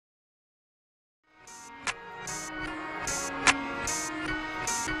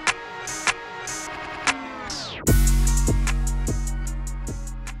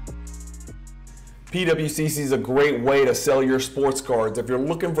PWCC is a great way to sell your sports cards. If you're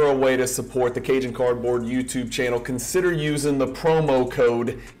looking for a way to support the Cajun Cardboard YouTube channel, consider using the promo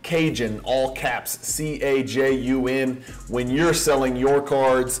code CAJUN, all caps, C-A-J-U-N, when you're selling your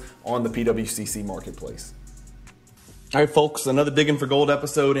cards on the PWCC marketplace. All right, folks, another Digging for Gold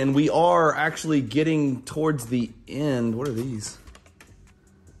episode, and we are actually getting towards the end. What are these?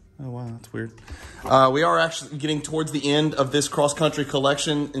 Oh, wow, that's weird. We are actually getting towards the end of this cross-country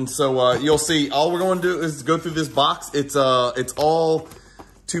collection, and so you'll see all we're going to do is go through this box. It's all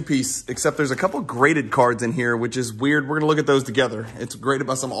two-piece, except there's a couple graded cards in here, which is weird. We're going to look at those together. It's graded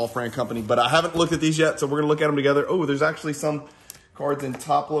by some all-Fran company, but I haven't looked at these yet, so we're going to look at them together. Oh, there's actually some cards in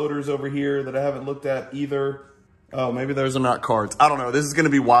top loaders over here that I haven't looked at either. Oh, maybe those are not cards. I don't know. This is going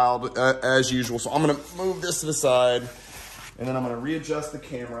to be wild, as usual, so I'm going to move this to the side. And then I'm going to readjust the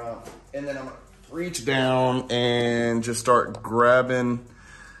camera, and then I'm going to reach down and just start grabbing,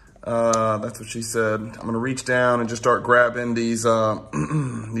 that's what she said. I'm going to reach down and just start grabbing these,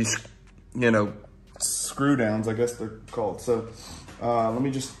 these, you know, screw downs, I guess they're called. So let me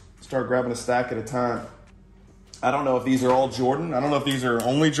just start grabbing a stack at a time. I don't know if these are all Jordan. I don't know if these are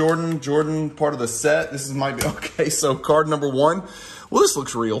only Jordan part of the set. This might be, okay, so card number 1. Well, this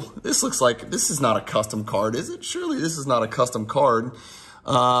looks real. This looks like, this is not a custom card, is it? Surely this is not a custom card.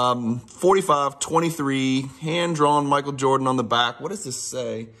 45-23, hand-drawn Michael Jordan on the back. What does this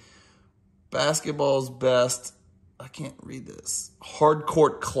say? Basketball's best. I can't read this.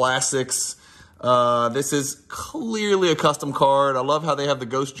 Hardcourt classics. This is clearly a custom card. I love how they have the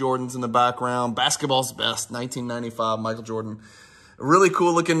Ghost Jordans in the background. Basketball's best, 1995, Michael Jordan. Really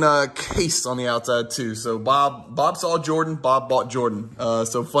cool looking case on the outside too. So Bob saw Jordan, Bob bought Jordan.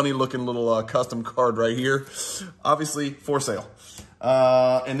 So funny looking little custom card right here. Obviously for sale.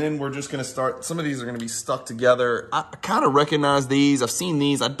 And then we're just going to start. Some of these are going to be stuck together. I kind of recognize these. I've seen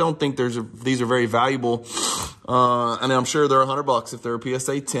these. I don't think these are very valuable. And I'm sure they're $100 if they're a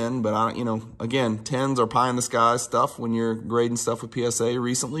PSA 10. But you know, again, 10s are pie in the sky stuff when you're grading stuff with PSA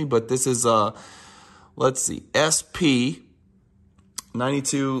recently. But this is let's see, SP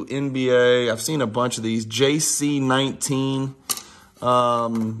 92 NBA. I've seen a bunch of these. JC 19.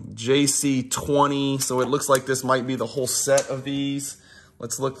 JC 20. So it looks like this might be the whole set of these.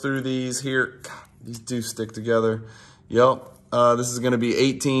 Let's look through these here. God, these do stick together. Yep. This is going to be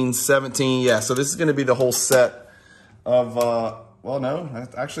 18, 17. Yeah, so this is going to be the whole set of, well, no,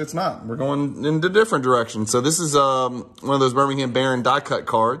 actually it's not. We're going in a different direction. So this is one of those Birmingham Baron die cut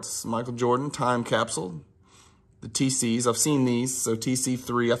cards. Michael Jordan, time capsule. The TCs, I've seen these. So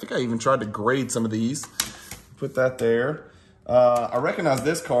TC3, I think I even tried to grade some of these. Put that there. I recognize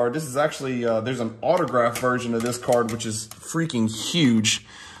this card. This is actually, there's an autograph version of this card, which is freaking huge.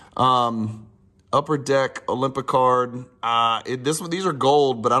 Upper Deck Olympic card. These are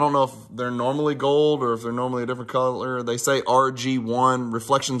gold, but I don't know if they're normally gold or if they're normally a different color. They say RG1,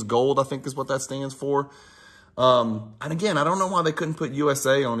 Reflections Gold, I think is what that stands for. And again, I don't know why they couldn't put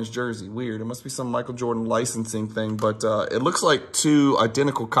USA on his jersey. Weird. It must be some Michael Jordan licensing thing, but it looks like 2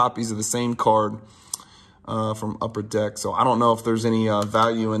 identical copies of the same card from Upper Deck. So I don't know if there's any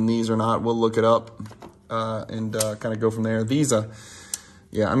value in these or not. We'll look it up and kind of go from there. These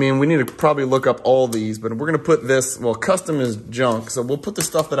yeah, I mean, we need to probably look up all these, but we're going to put this, well, custom is junk, so we'll put the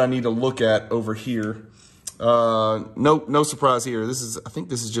stuff that I need to look at over here. No surprise here. I think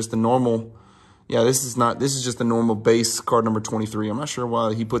this is just the normal, yeah, this is just the normal base card number 23. I'm not sure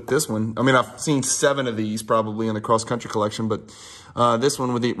why he put this one. I mean, I've seen 7 of these probably in the cross-country collection, but this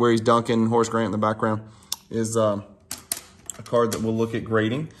one with where he's dunking, Horace Grant in the background, is a card that we'll look at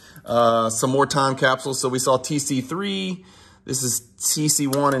grading. Some more time capsules. So we saw TC3. This is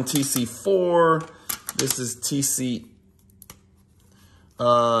TC1 and TC4. This is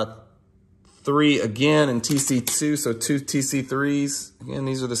TC3 again and TC2. So 2 TC3s. Again,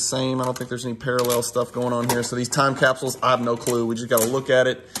 these are the same. I don't think there's any parallel stuff going on here. So these time capsules, I have no clue. We just got to look at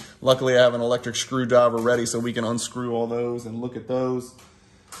it. Luckily, I have an electric screwdriver ready so we can unscrew all those and look at those.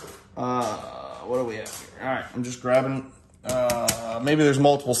 What do we have here? All right, I'm just grabbing. Maybe there's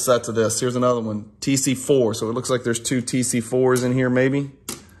multiple sets of this. Here's another one, TC4. So it looks like there's 2 TC4s in here, maybe.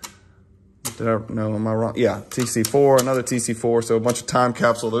 No, am I wrong? Yeah, TC4, another TC4. So a bunch of time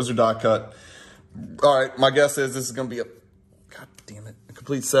capsule. Those are die cut. All right, my guess is this is going to be a, God damn it, a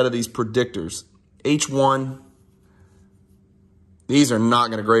complete set of these predictors. H1. These are not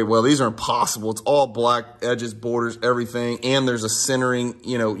going to grade well. These are impossible. It's all black edges, borders, everything. And there's a centering,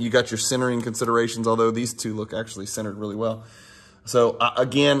 you know, you got your centering considerations, although these 2 look actually centered really well. So,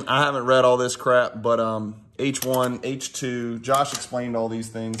 again, I haven't read all this crap, but H1, H2, Josh explained all these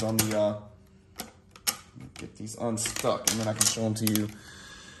things on the, get these unstuck, and then I can show them to you.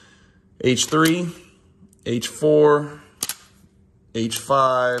 H3, H4,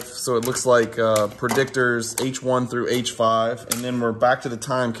 H5. So it looks like predictors H1 through H5. And then we're back to the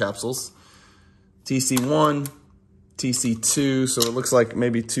time capsules. TC1, TC2. So it looks like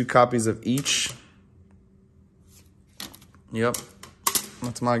maybe 2 copies of each. Yep,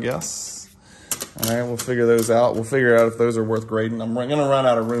 that's my guess. All right, we'll figure those out. We'll figure out if those are worth grading. I'm going to run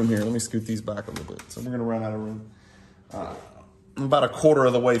out of room here. Let me scoot these back a little bit. So we're going to run out of room. I'm about a quarter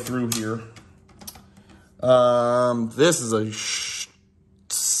of the way through here. This is a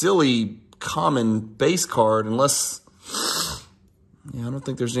silly common base card, unless, yeah, I don't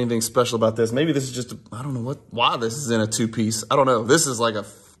think there's anything special about this. Maybe this is just, I don't know why this is in a 2-piece. I don't know. This is like a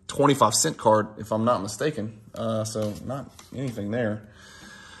 25-cent card, if I'm not mistaken. So not anything there.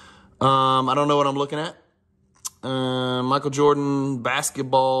 I don't know what I'm looking at. Michael Jordan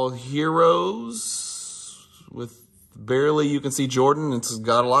basketball heroes with barely, you can see Jordan. It's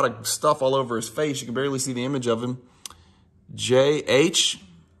got a lot of stuff all over his face. You can barely see the image of him. JH,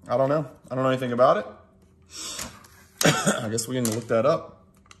 I don't know. I don't know anything about it. I guess we can look that up.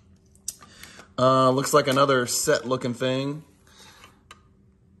 Looks like another set looking thing.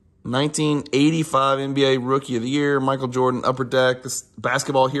 1985 NBA Rookie of the Year, Michael Jordan, Upper Deck, this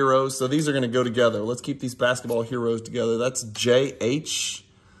basketball heroes. So these are going to go together. Let's keep these basketball heroes together. That's JH.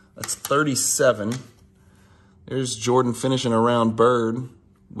 That's 37. There's Jordan finishing around Bird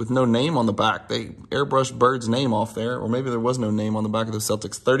with no name on the back. They airbrushed Bird's name off there, or maybe there was no name on the back of the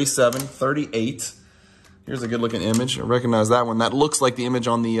Celtics. 37, 38. Here's a good-looking image. I recognize that one. That looks like the image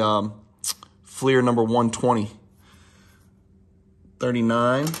on the Fleer number 120.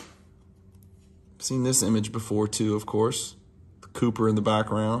 39. Seen this image before too, of course. The Cooper in the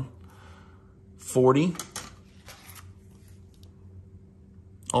background. 40.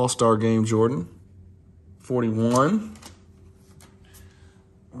 All-Star Game Jordan. 41.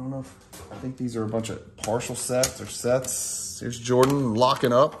 I don't know if, I think these are a bunch of partial sets or sets. Here's Jordan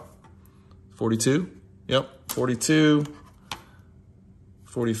locking up. 42. Yep. 42.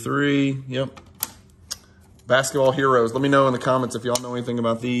 43. Yep. Basketball heroes. Let me know in the comments if y'all know anything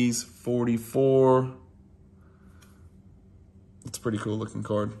about these. 44. It's a pretty cool looking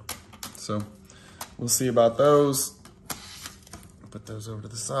card. So we'll see about those. Put those over to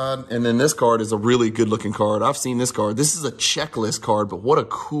the side. And then this card is a really good looking card. I've seen this card. This is a checklist card, but what a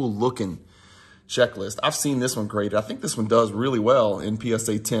cool looking checklist. I've seen this one graded. I think this one does really well in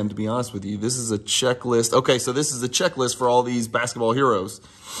PSA 10, to be honest with you. This is a checklist. Okay, so this is a checklist for all these basketball heroes.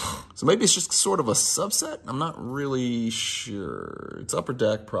 So maybe it's just sort of a subset. I'm not really sure. It's Upper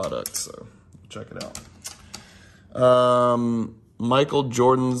Deck product, so check it out. Michael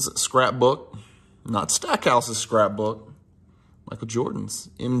Jordan's scrapbook. Not Stackhouse's scrapbook. Michael Jordan's.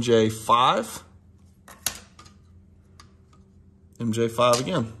 MJ5. MJ5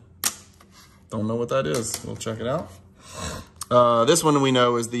 again. Don't know what that is. We'll check it out. This one we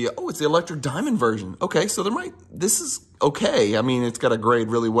know is it's the electric diamond version. Okay, so this is okay. I mean, it's got to grade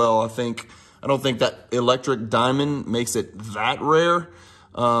really well. I don't think that electric diamond makes it that rare,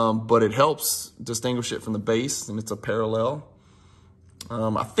 but it helps distinguish it from the base, and it's a parallel.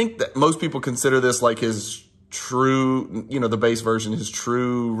 I think that most people consider this like his true, the base version, his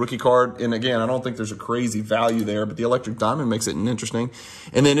true rookie card. And again, I don't think there's a crazy value there, but the electric diamond makes it interesting.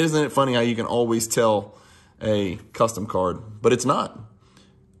 And then isn't it funny how you can always tell a custom card, but it's not.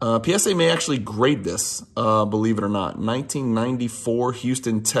 PSA may actually grade this, believe it or not. 1994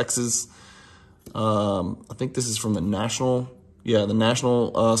 Houston, Texas. I think this is from the National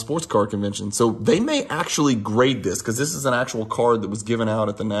Sports Card Convention. So they may actually grade this because this is an actual card that was given out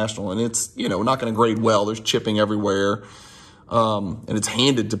at the National, and it's, not going to grade well. There's chipping everywhere, and it's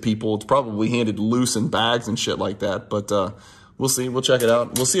handed to people. It's probably handed loose in bags and shit like that, but we'll see. We'll check it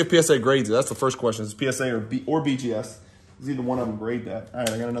out. We'll see if PSA grades it. That's the first question. Is PSA or BGS? Is either one of them grade that? All right,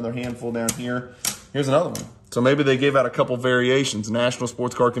 I got another handful down here. Here's another one. So maybe they gave out a couple variations. National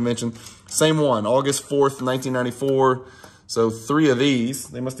Sports Card Convention, same one, August 4th, 1994. So 3 of these.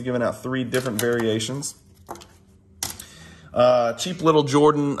 They must have given out 3 different variations. Cheap little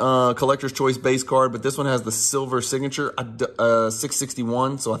Jordan collector's choice base card, but this one has the silver signature,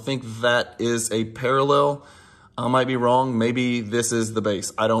 661. So I think that is a parallel. I might be wrong. Maybe this is the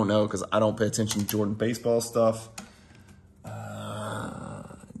base. I don't know because I don't pay attention to Jordan baseball stuff.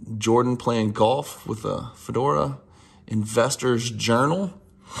 Jordan playing golf with a fedora. Investor's Journal.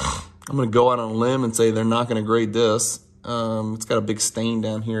 I'm going to go out on a limb and say they're not going to grade this. It's got a big stain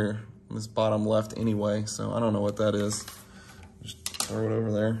down here in this bottom left anyway, so I don't know what that is. Just throw it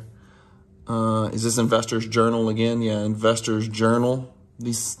over there. Is this Investor's Journal again? Yeah, Investor's Journal.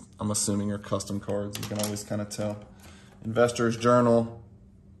 These, I'm assuming, are custom cards. You can always kind of tell. Investor's Journal.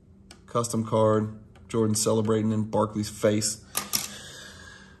 custom card. Jordan celebrating in Barkley's face.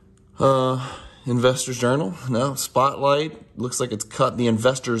 Investor's Journal. No. Spotlight. Looks like it's cut. The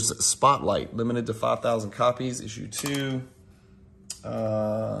Investor's Spotlight. Limited to 5,000 copies. Issue 2.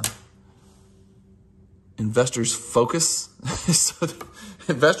 Investor's Focus. So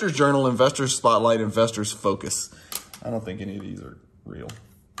Investor's Journal, Investor's Spotlight, Investor's Focus. I don't think any of these are real.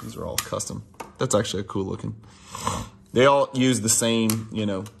 These are all custom. That's actually a cool looking. They all use the same, you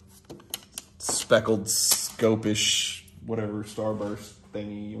know, speckled, scopish, whatever, starburst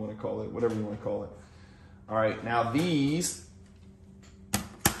thingy you want to call it, whatever you want to call it. All right, now these.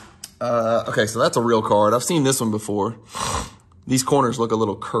 Okay, so that's a real card. I've seen this one before. These corners look a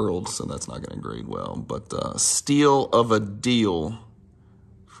little curled, so that's not going to grade well. But Steal of a Deal,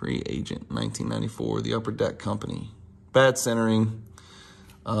 free agent, 1994, the Upper Deck Company. Bad centering.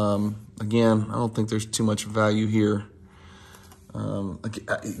 Again, I don't think there's too much value here.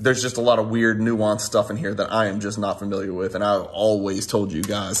 There's just a lot of weird, nuanced stuff in here that I am just not familiar with. And I've always told you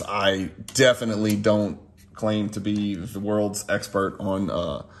guys, I definitely don't claim to be the world's expert on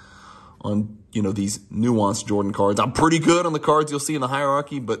you know, these nuanced Jordan cards. I'm pretty good on the cards you'll see in the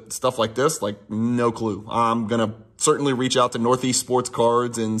hierarchy, but stuff like this, like, no clue. I'm going to certainly reach out to Northeast Sports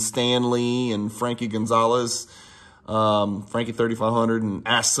Cards and Stanley and Frankie Gonzalez, Frankie 3500, and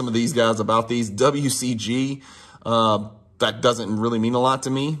ask some of these guys about these. WCG, that doesn't really mean a lot to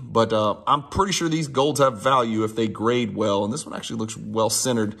me, but I'm pretty sure these golds have value if they grade well, and this one actually looks well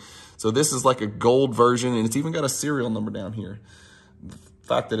centered. So this is like a gold version, and it's even got a serial number down here.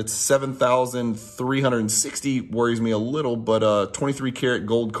 The fact that it's 7,360 worries me a little, but 23 karat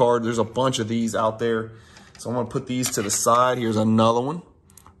gold card. There's a bunch of these out there. So I'm going to put these to the side. Here's another one.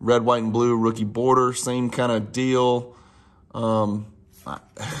 Red, white, and blue rookie border. Same kind of deal. I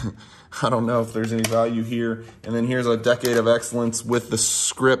don't know if there's any value here. And then here's a Decade of Excellence with the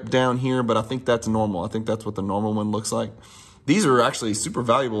script down here, but I think that's normal. I think that's what the normal one looks like. These are actually super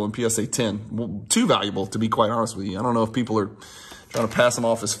valuable in PSA 10. Well, too valuable, to be quite honest with you. I don't know if people are trying to pass them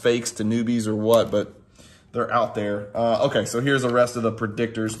off as fakes to newbies or what, but they're out there. Okay, so here's the rest of the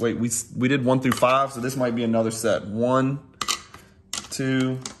predictors. Wait, we did 1 through 5, so this might be another set. 1,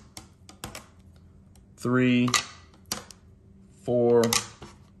 2, 3, 4,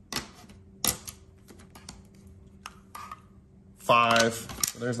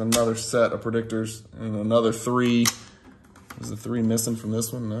 5. There's another set of predictors and another 3. Is the 3 missing from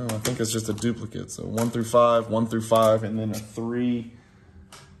this one? No, I think it's just a duplicate. So 1 through 5, 1 through 5, and then a 3.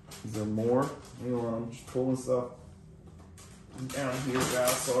 Is there more? Hang on, I'm just pulling stuff down here,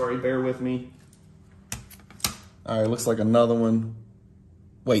 guys. Sorry, bear with me. All right, looks like another one.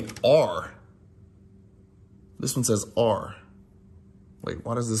 Wait, R. This one says R. Wait,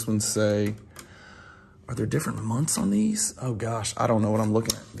 why does this one say? Are there different months on these? Oh gosh, I don't know what I'm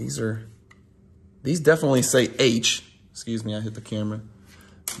looking at. These definitely say H. Excuse me, I hit the camera.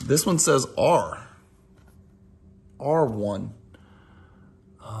 This one says R. R1.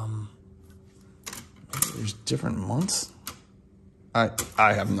 Maybe there's different months. I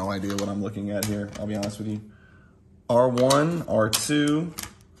have no idea what I'm looking at here. I'll be honest with you. R1, R2,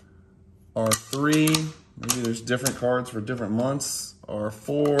 R3. Maybe there's different cards for different months.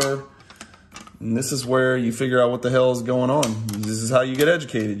 R4. And this is where you figure out what the hell is going on. This is how you get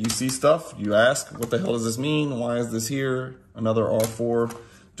educated. You see stuff, you ask, what the hell does this mean? Why is this here? Another R4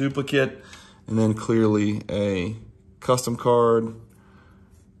 duplicate. And then clearly a custom card.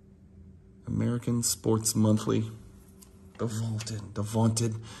 American Sports Monthly. The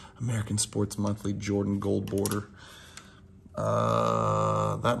vaunted American Sports Monthly Jordan gold border.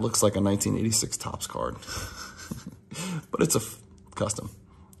 That looks like a 1986 Topps card. But it's a custom,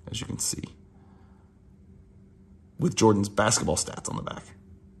 as you can see, with Jordan's basketball stats on the back.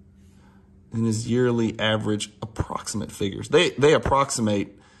 And his yearly average approximate figures. They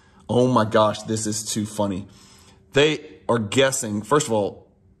approximate, oh my gosh, this is too funny. They are guessing, first of all,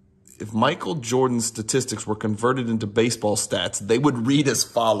 if Michael Jordan's statistics were converted into baseball stats, they would read as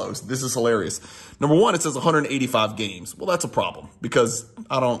follows. This is hilarious. Number one, it says 185 games. Well, that's a problem because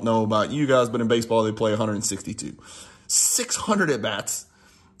I don't know about you guys, but in baseball, they play 162. 600 at-bats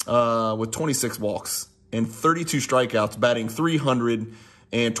with 26 walks and 32 strikeouts, batting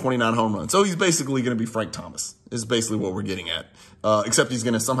 329 home runs. So he's basically going to be Frank Thomas, is basically what we're getting at. Except he's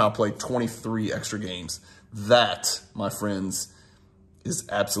going to somehow play 23 extra games. That, my friends, is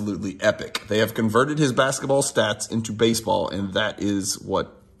absolutely epic. They have converted his basketball stats into baseball, and that is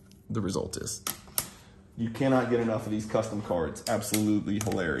what the result is. You cannot get enough of these custom cards. Absolutely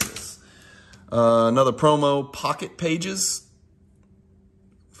hilarious. Another promo, Pocket Pages.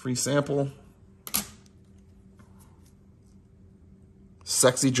 Free sample.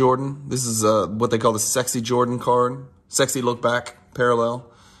 Sexy Jordan. This is what they call the Sexy Jordan card. Sexy look back,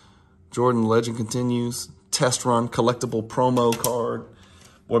 parallel. Jordan legend continues. Test run, collectible promo card.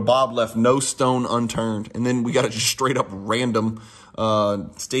 Boy, Bob left no stone unturned. And then we got a just straight up random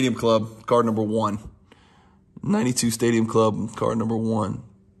Stadium Club card number 1. 92 Stadium Club card number 1.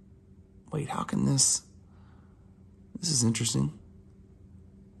 Wait, how can this? This is interesting.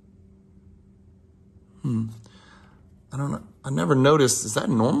 I don't know. I never noticed. Is that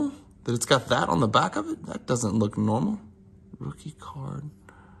normal? That it's got that on the back of it? That doesn't look normal. Rookie card.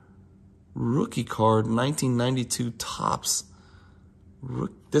 Rookie card, 1992 Topps.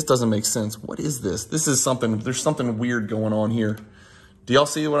 This doesn't make sense. What is this? This is something, there's something weird going on here. Do y'all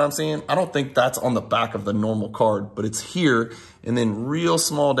see what I'm saying? I don't think that's on the back of the normal card, but it's here. And then real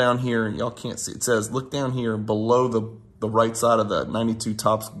small down here, y'all can't see. It says, look down here below the right side of the 92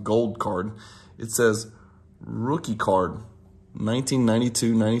 Topps gold card. It says rookie card,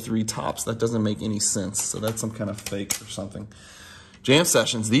 1992-93 Topps. That doesn't make any sense. So that's some kind of fake or something. Jam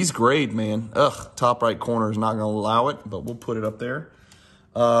Sessions, these grade, man. Ugh, top right corner is not going to allow it, but we'll put it up there.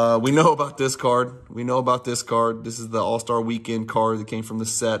 We know about this card. We know about this card. This is the All-Star Weekend card that came from the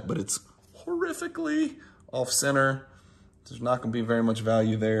set, but it's horrifically off-center. There's not going to be very much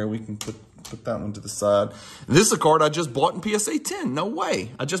value there. We can put that one to the side. And this is a card I just bought in PSA 10. No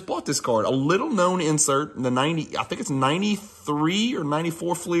way. I just bought this card. A little-known insert in the 90, I think it's 93 or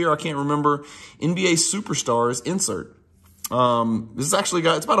 94 Fleer. I can't remember. NBA Superstars insert. This is actually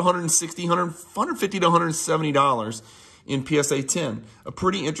got, it's about $150 to $170 in PSA 10. A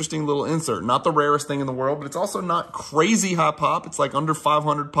pretty interesting little insert. Not the rarest thing in the world, but it's also not crazy high pop. It's like under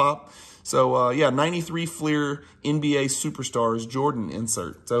 500 pop. So, yeah, 93 Fleer NBA Superstars Jordan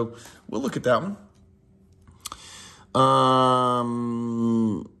insert. So, we'll look at that one.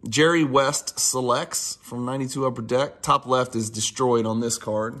 Jerry West Selects from 92 Upper Deck. Top left is destroyed on this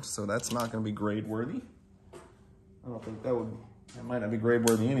card, so that's not going to be grade worthy. I don't think that might not be grade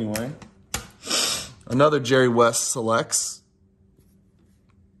worthy anyway. Another Jerry West Selects.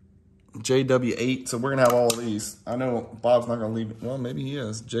 JW8, so we're going to have all of these. I know Bob's not going to leave it. Well, maybe he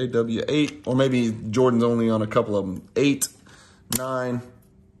is. JW8, or maybe Jordan's only on a couple of them. 8, 9,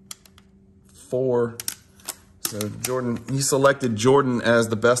 4. So Jordan, he selected Jordan as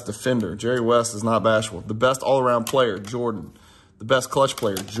the best defender. Jerry West is not bashful. The best all-around player, Jordan. The best clutch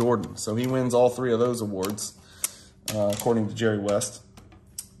player, Jordan. So he wins all 3 of those awards, according to Jerry West.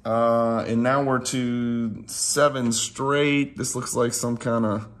 And now we're to 7 straight. This looks like some kind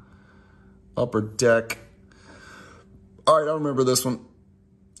of Upper Deck. All right, I remember this one.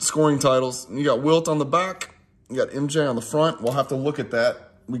 Scoring titles. You got Wilt on the back. You got MJ on the front. We'll have to look at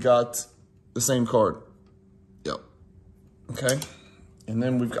that. We got the same card. Yep. Okay. And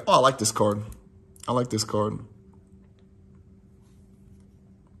then we've got, oh, I like this card. I like this card.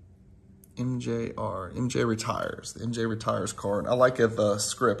 MJ retires. The MJ retires card. I like the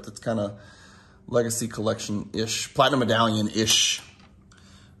script. It's kind of Legacy Collection-ish. Platinum Medallion-ish.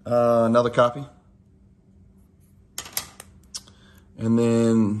 Another copy. And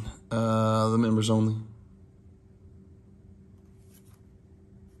then the members only.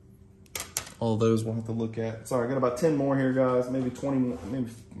 All those we'll have to look at. Sorry, I got about 10 more here, guys. Maybe 20 more.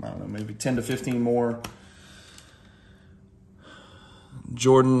 Maybe, I don't know, maybe 10 to 15 more.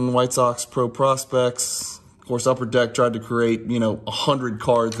 Jordan, White Sox Pro Prospects. Of course, Upper Deck tried to create, 100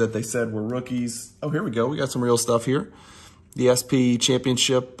 cards that they said were rookies. Oh, here we go. We got some real stuff here. The SP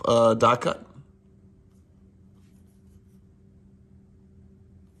Championship die cut.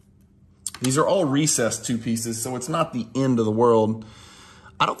 These are all recessed 2 pieces, so it's not the end of the world.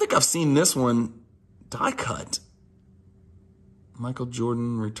 I don't think I've seen this one die cut. Michael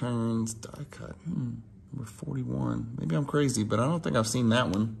Jordan returns die cut. Number 41. Maybe I'm crazy, but I don't think I've seen that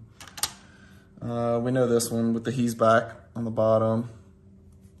one. We know this one with the he's back on the bottom.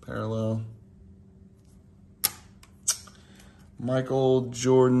 Parallel. Michael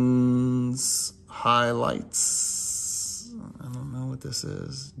Jordan's highlights. I don't know what this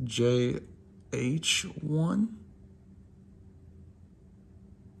is. JH1.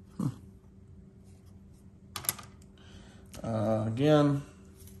 Again,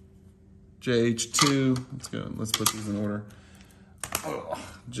 JH2. Let's go. Let's put these in order.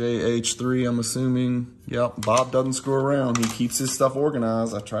 JH3, I'm assuming. Yep, Bob doesn't screw around. He keeps his stuff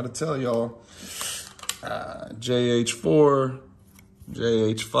organized. I try to tell y'all. JH4,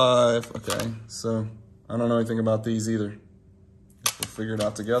 JH5. Okay, so I don't know anything about these either. We'll figure it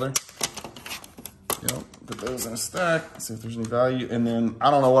out together. Yep, put those in a stack, see if there's any value. And then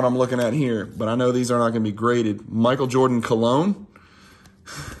I don't know what I'm looking at here, but I know these are not going to be graded. Michael Jordan Cologne.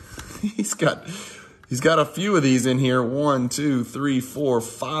 He's got He's got a few of these in here. 1, 2, 3, 4,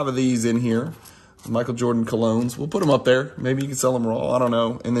 5 of these in here. Michael Jordan colognes. We'll put them up there. Maybe you can sell them raw. I don't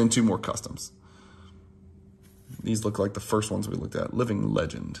know. And then 2 more customs. These look like the first ones we looked at. Living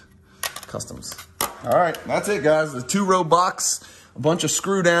Legend customs. All right, that's it, guys. The 2-row box, a bunch of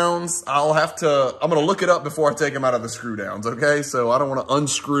screw downs. I'm going to look it up before I take them out of the screw downs, okay? So I don't want to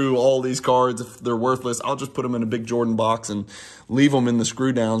unscrew all these cards if they're worthless. I'll just put them in a big Jordan box and leave them in the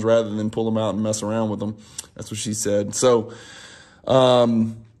screw downs rather than pull them out and mess around with them. That's what she said. So,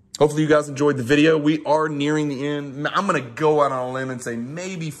 hopefully you guys enjoyed the video. We are nearing the end. I'm going to go out on a limb and say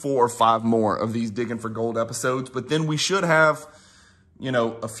maybe 4 or 5 more of these Digging for Gold episodes, but then we should have, you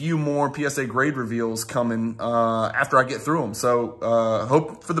know, a few more PSA grade reveals coming after I get through them. So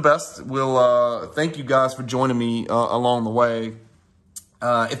hope for the best. We'll thank you guys for joining me along the way.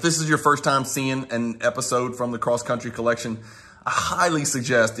 If this is your first time seeing an episode from the Cross Country Collection, I highly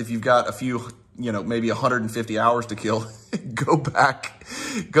suggest, if you've got a few, you know, maybe 150 hours to kill, go back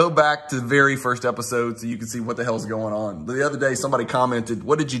to the very first episode so you can see what the hell's going on. The other day, somebody commented,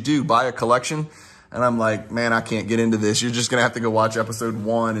 "What did you do? Buy a collection?" And I'm like, man, I can't get into this. You're just going to have to go watch episode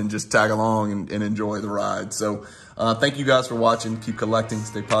 1 and just tag along and enjoy the ride. So thank you guys for watching. Keep collecting.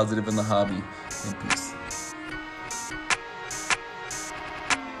 Stay positive in the hobby. And peace.